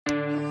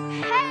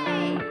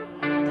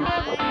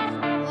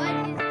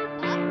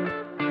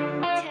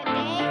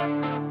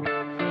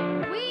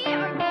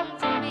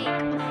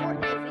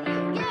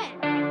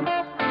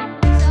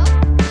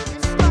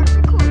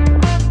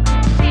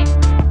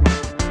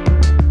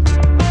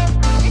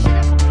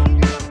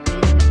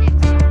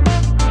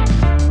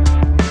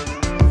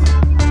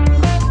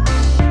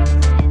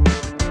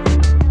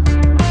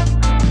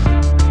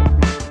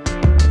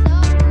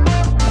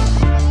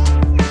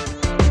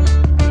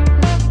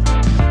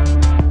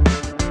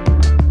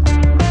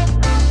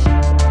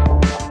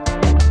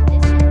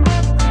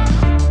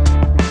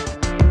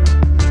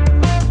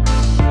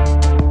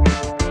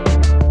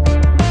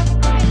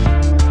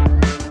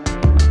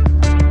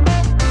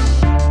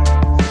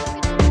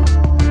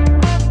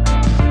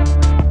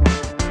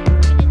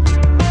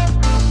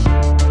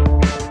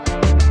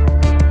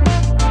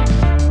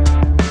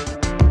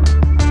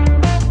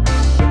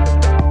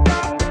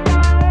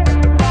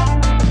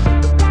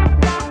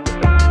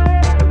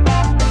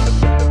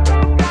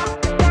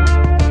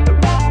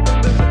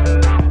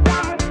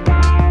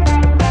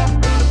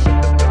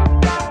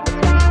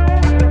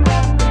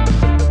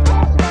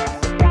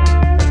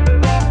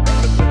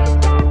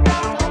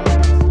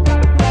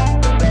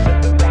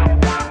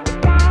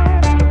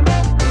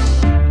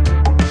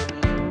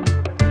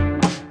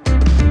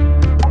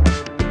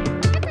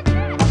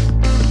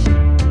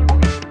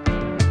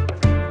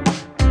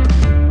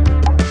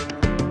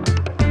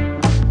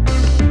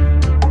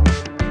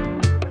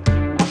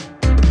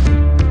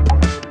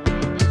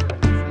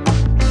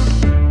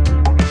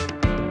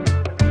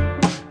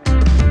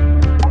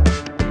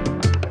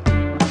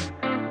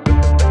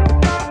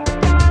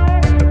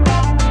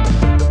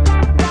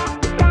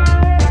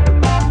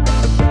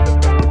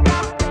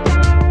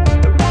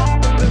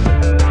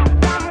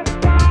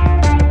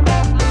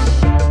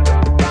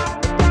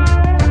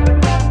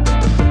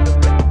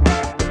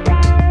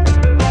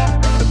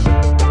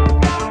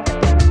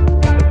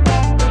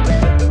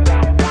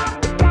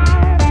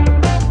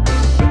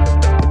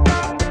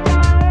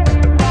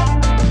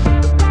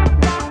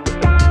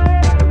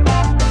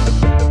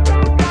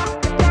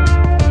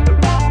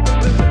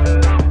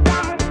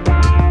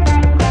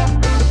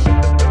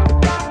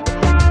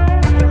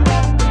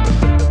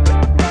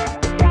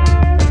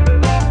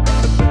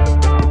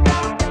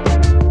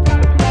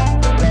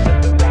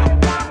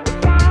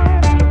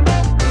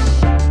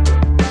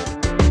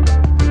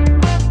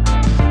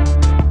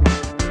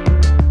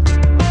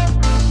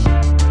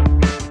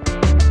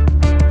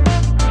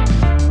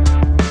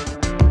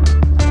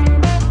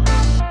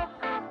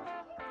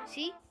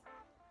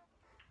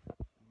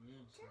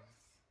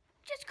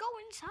just go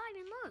inside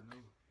and look. No.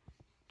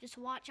 Just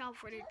watch out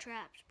for the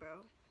traps,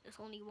 bro. There's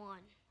only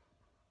one.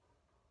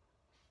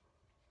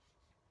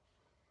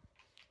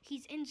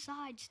 He's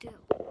inside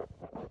still.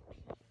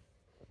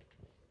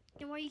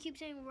 Then why you keep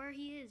saying where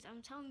he is?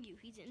 I'm telling you,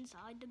 he's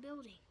inside the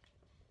building.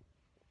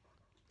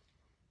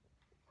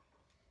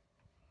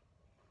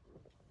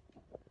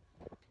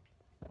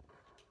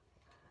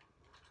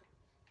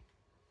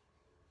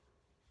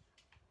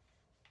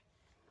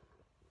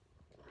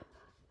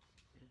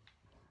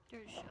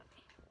 There's a shot.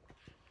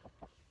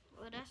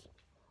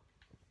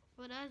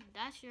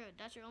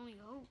 That's your only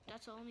hope.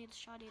 That's the only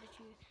shotty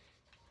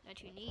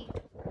that you need.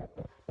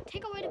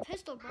 Take away the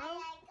pistol, bro.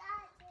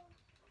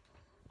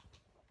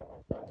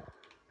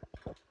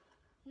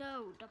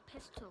 No, the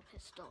pistol.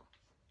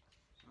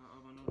 I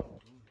know what I'm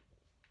doing.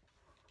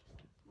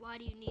 Why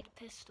do you need a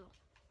pistol?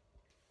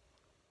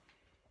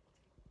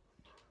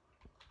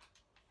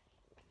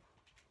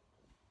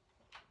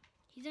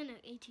 He's in an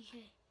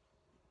ATK.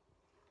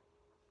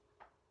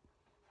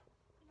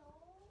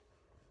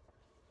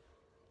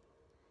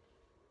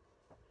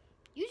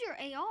 Use your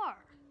AR.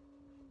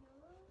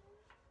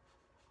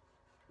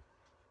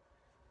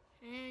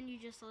 And you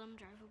just let him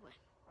drive away.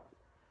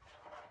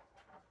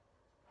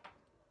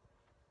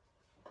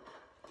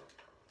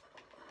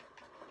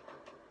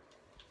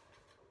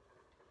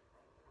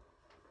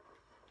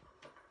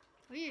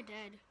 Oh, you're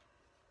dead.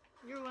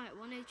 You're what,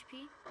 1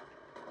 HP?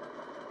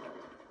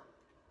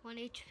 1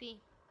 HP.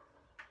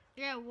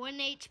 You're at 1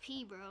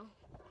 HP, bro.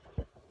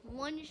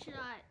 One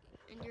shot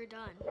and you're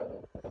done.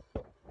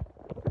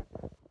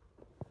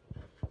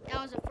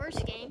 That was the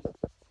first game.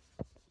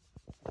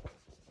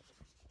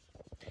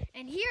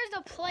 And here's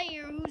the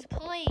player who's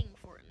playing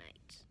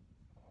Fortnite.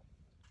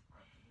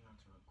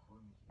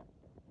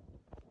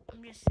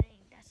 I'm just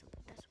saying, that's a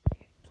player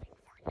playing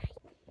Fortnite.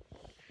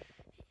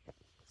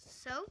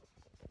 So,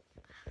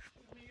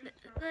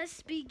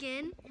 let's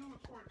begin.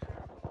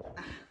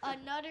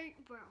 Another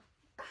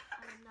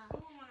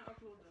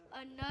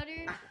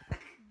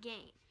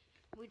game.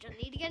 We just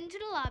need to get into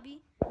the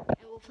lobby,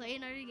 and we'll play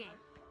another game.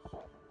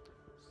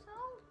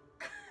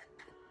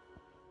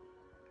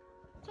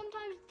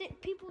 Sometimes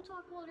people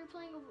talk while they're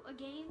playing a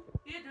game.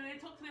 Yeah, do they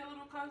talk to their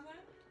little cousin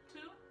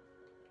too?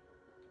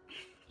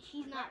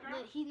 He's not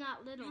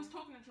little. You was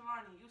talking to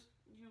Jelani.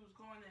 You was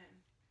going in.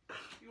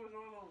 You was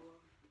all over.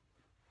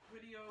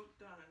 Video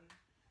done.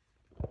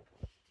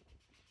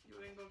 You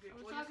ain't gonna get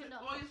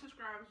all your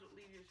subscribers will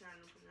leave your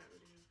channel from that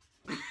video.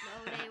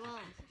 No, they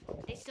won't.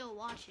 They still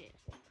watch it.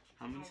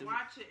 How many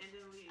subscribers? Watch it and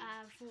then leave.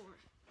 I have 4.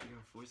 You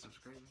got 4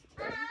 subscribers?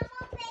 I'm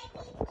a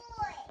baby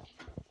boy.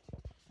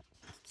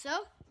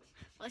 So,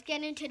 let's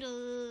get into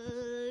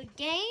the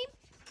game,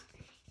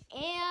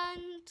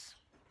 and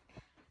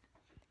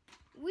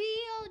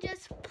we'll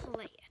just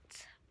play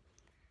it.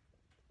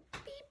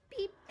 Beep,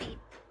 beep, beep.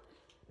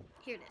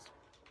 Here it is.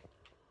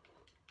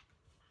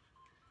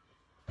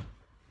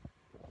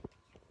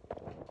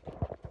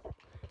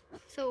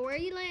 So, where are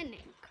you landing?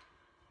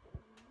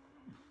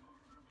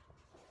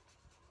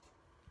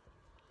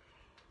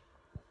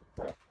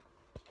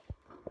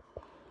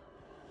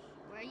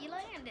 Where are you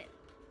landing?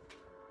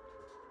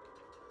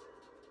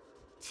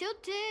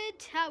 Tilted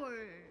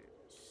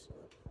Towers.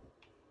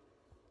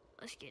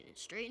 Let's get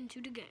straight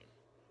into the game.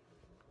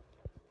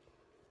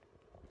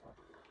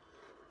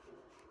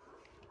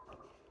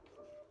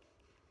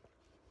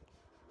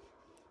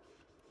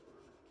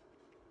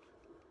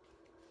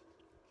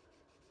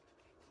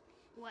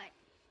 What?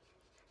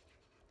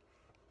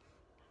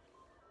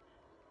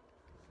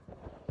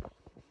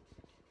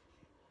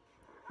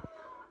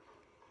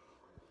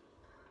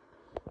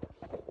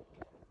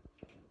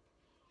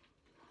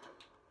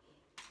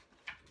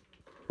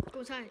 Go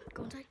inside.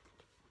 Go inside.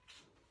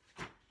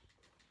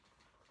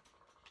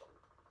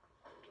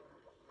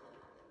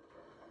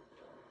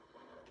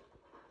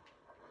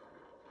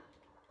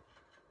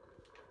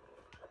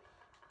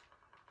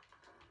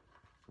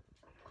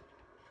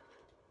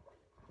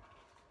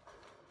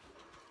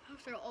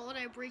 After all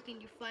that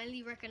breaking, you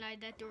finally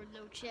recognized that there was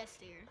no chest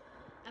there.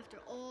 After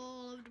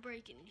all of the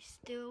breaking, you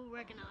still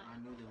recognize. I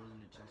knew there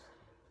wasn't a chest.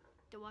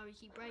 Then why we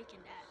keep breaking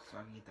that? So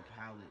I can get the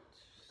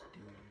pallets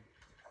still.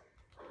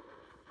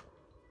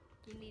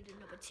 You needed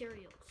the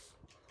materials.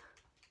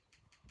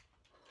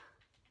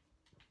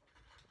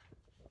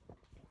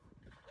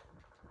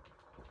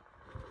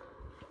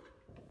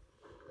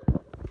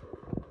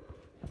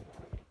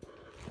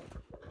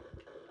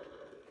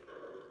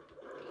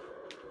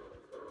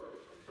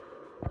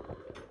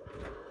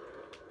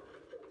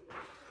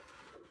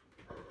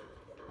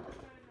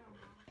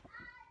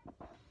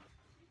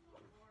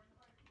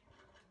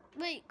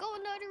 Wait, go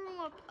in the other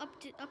room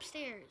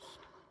upstairs.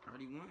 I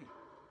already went.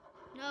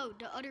 No,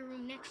 the other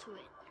room next to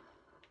it.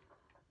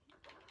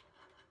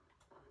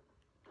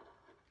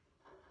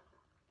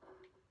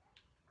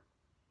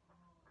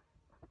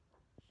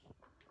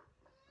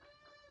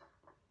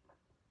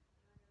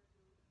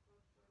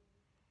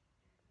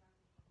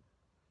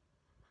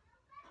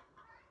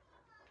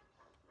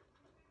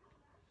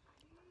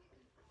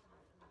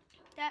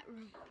 That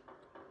room.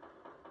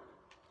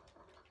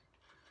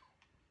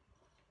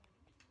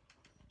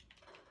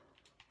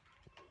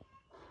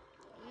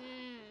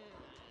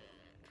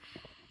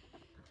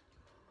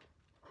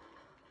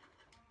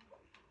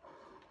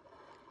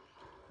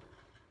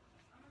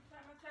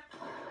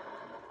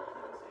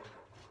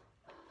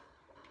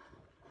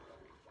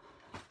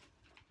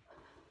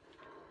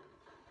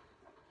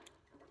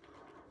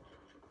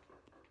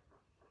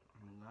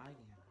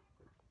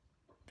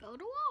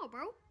 build a wall,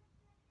 bro.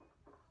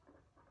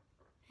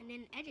 And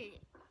then edit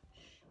it.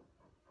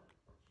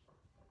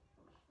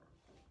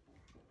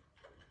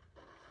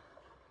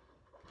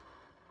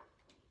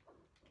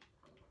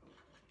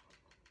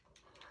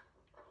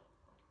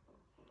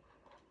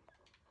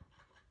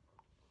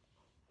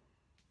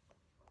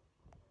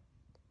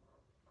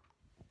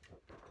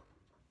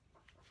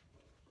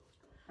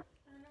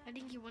 I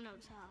think he went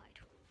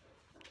outside.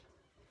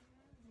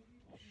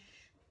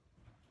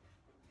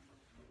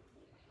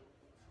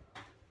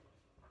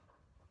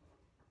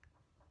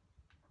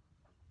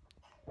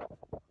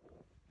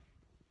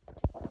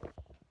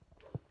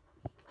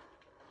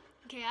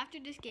 Okay, after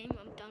this game,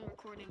 I'm done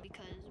recording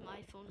because my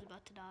phone's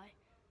about to die.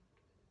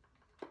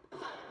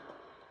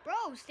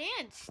 Bro,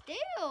 stand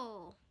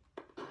still.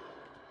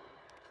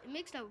 It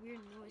makes that weird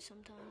noise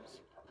sometimes.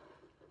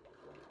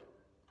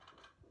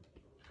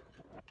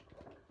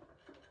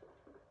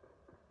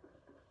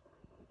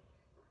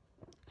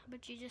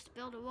 But you just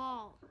built a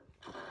wall.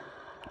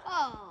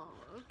 Oh,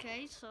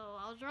 okay, so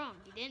I was wrong.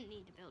 You didn't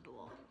need to build a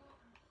wall.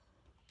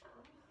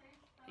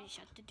 You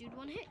shot the dude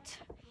one hit.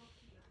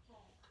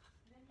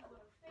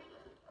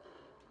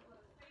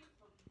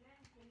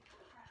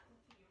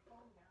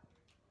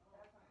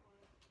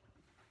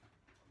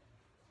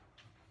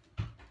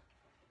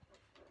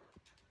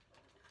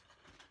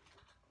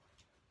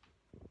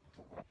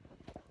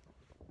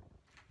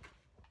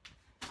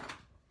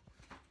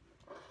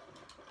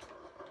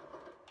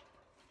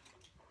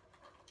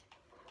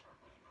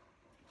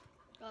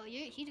 Oh,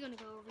 he's gonna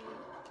go over here.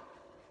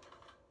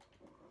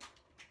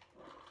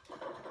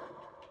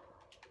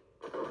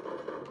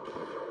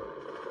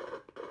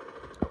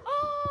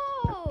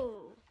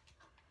 Oh!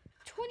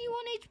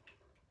 21 HP.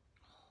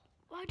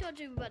 Oh, I thought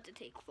you were about to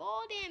take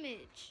fall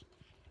damage.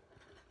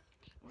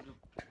 What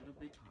a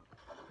big hop.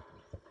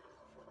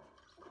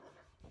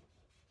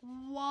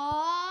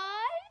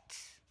 What?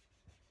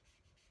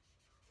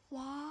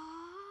 What?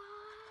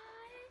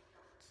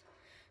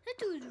 That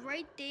dude's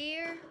right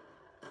there.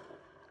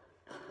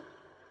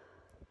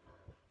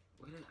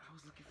 I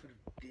was looking for the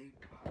big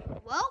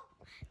hop. Well,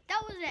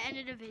 that was the end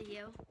of the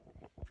video.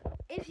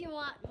 If you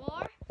want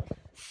more,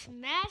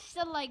 smash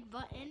the like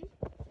button,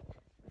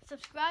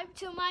 subscribe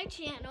to my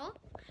channel,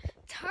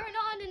 turn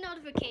on the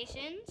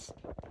notifications,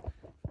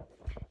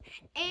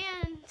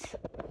 and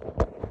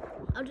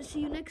I'll just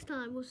see you next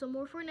time with some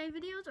more Fortnite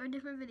videos or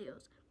different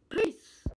videos.